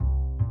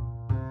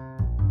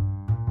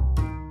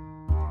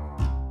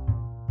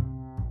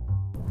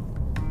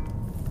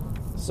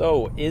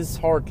So, is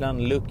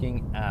Heartland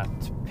looking at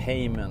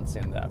payments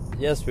in that?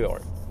 Yes, we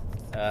are.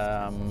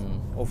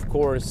 Of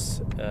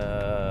course,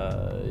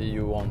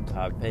 you want to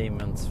have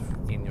payments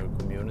in your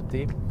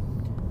community,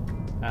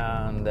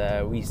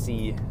 and we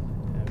see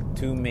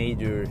two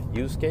major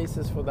use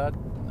cases for that.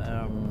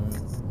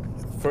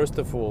 First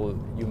of all,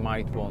 you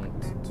might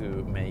want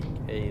to make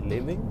a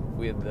living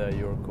with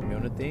your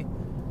community.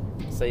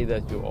 Say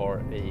that you are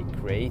a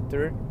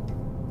creator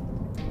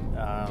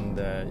and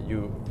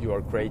you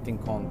are creating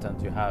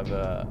content. You have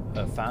a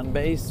fan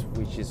base,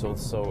 which is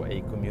also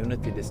a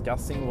community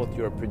discussing what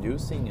you're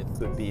producing. It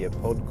could be a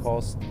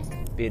podcast,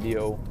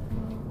 video,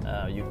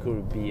 you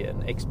could be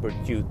an expert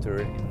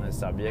tutor in a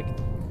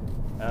subject.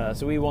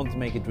 So we want to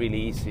make it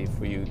really easy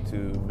for you to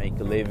make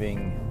a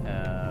living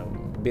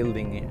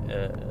building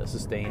a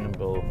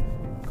sustainable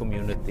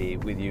community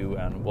with you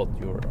and what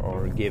you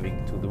are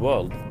giving to the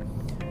world.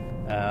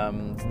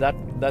 So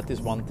that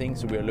is one thing.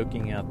 So we are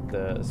looking at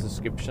the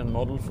subscription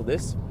model for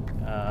this,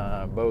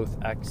 both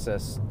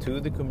access to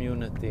the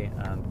community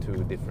and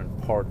to different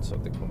parts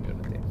of the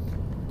community.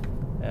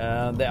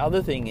 The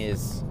other thing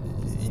is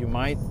you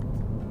might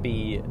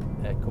be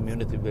a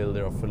community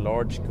builder of a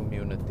large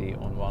community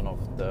on one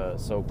of the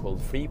so-called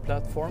free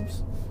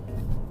platforms,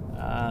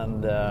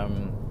 and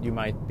you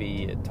might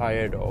be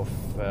tired of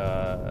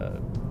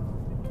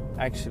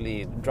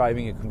actually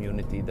driving a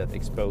community that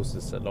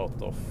exposes a lot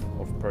of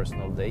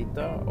personal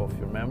data of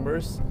your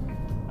members,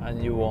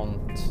 and you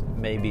want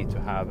maybe to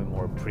have a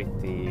more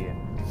pretty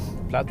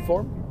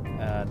platform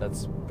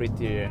that's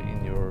prettier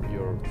in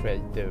your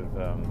creative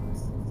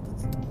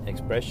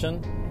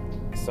expression.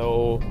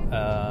 So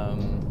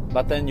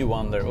but then you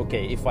wonder,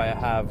 okay, if I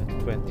have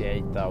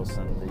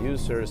 28,000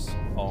 users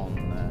on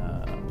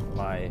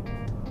my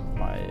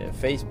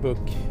Facebook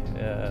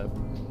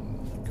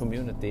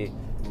community,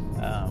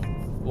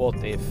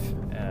 what if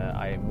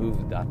I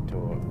move that to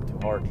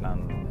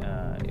Heartland?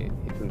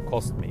 It will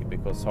cost me,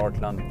 because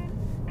Heartland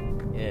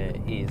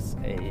is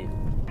a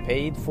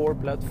paid for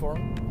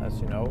platform,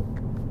 as you know,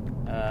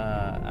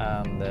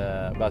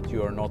 but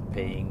you are not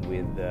paying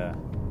with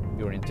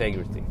your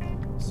integrity.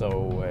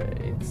 So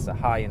it's a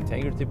high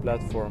integrity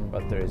platform,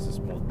 but there is a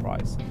small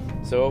price.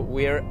 So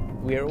we are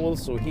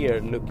also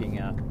here looking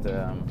at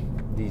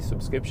the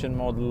subscription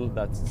model.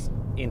 That's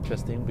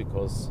interesting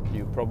because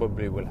you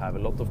probably will have a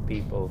lot of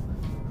people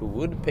who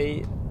would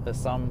pay a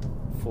sum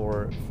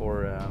for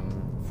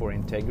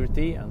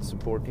integrity and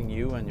supporting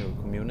you and your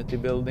community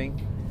building.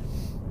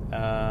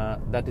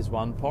 That is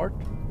one part.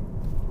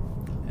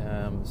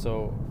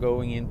 So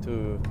going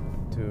into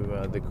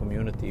the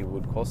community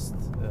would cost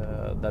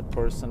that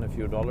person a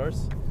few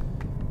dollars,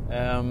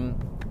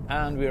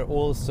 and we are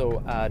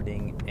also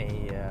adding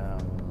a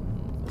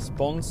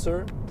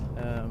sponsor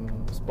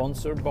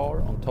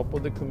bar on top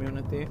of the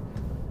community.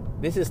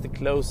 This is the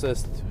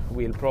closest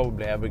we'll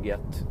probably ever get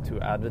to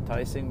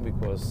advertising,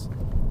 because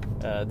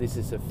this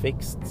is a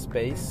fixed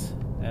space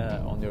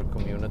on your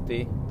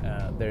community.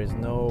 There is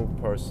no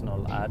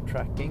personal ad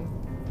tracking,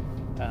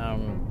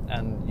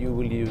 and you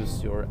will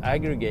use your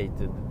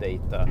aggregated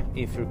data.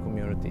 If your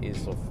community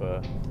is of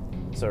a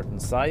certain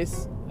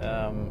size,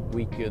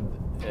 we could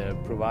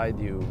provide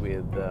you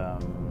with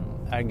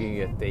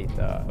aggregate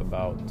data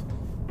about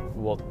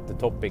what the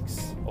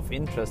topics of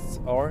interests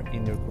are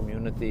in your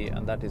community,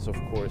 and that is of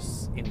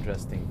course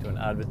interesting to an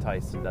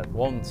advertiser that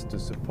wants to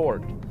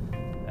support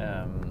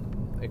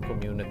a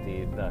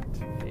community that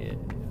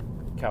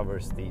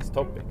covers these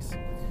topics.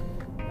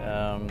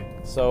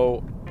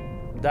 So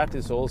that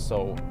is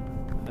also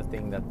a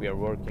thing that we are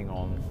working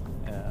on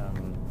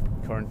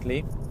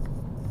currently,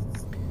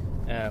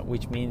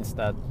 which means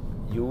that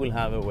you will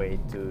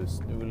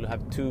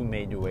have two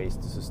major ways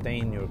to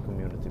sustain your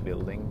community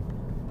building.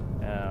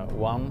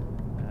 One,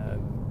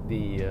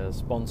 the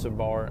sponsor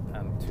bar,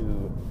 and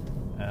two,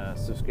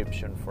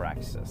 subscription for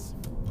access.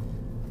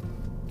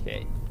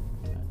 Okay,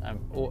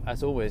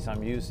 as always,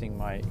 I'm using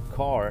my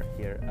car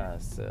here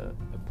as a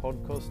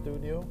podcast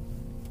studio.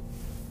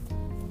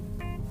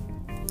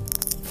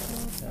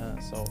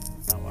 So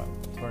now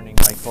I'm turning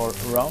my car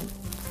around.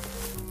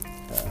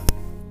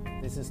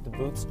 This is the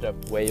bootstrap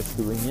way of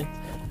doing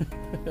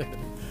it.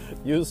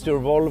 Use your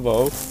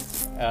Volvo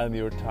and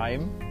your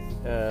time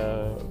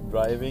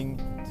driving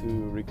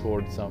to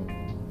record some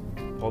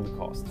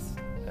podcasts.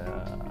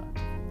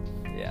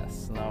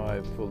 Yes, now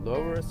I've pulled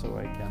over so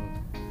I can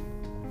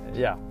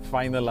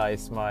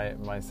finalize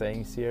my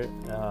sayings here.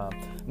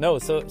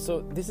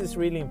 So this is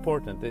really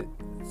important.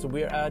 So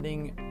we're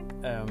adding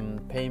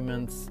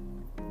payments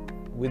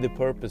with the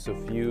purpose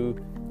of you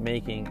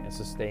making a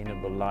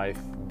sustainable life,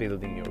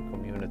 building your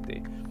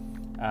community.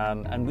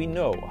 And we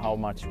know how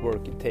much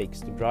work it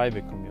takes to drive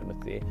a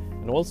community,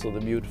 and also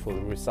the beautiful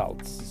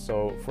results.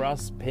 So for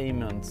us,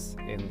 payments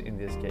in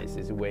this case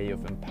is a way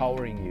of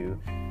empowering you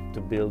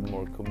to build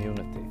more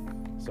community.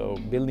 So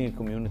building a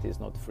community is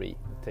not free.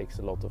 It takes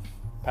a lot of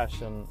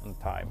passion and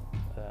time.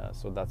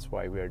 So that's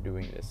why we are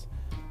doing this.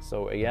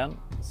 So again,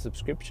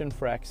 subscription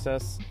for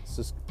access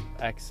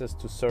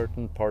to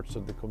certain parts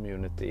of the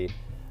community,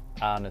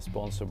 and a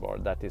sponsor bar.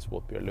 That is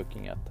what we are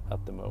looking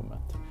at the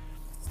moment.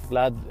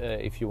 Glad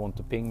if you want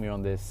to ping me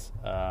on this,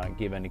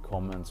 give any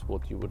comments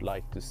what you would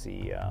like to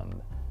see,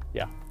 and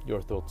yeah,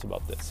 your thoughts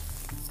about this.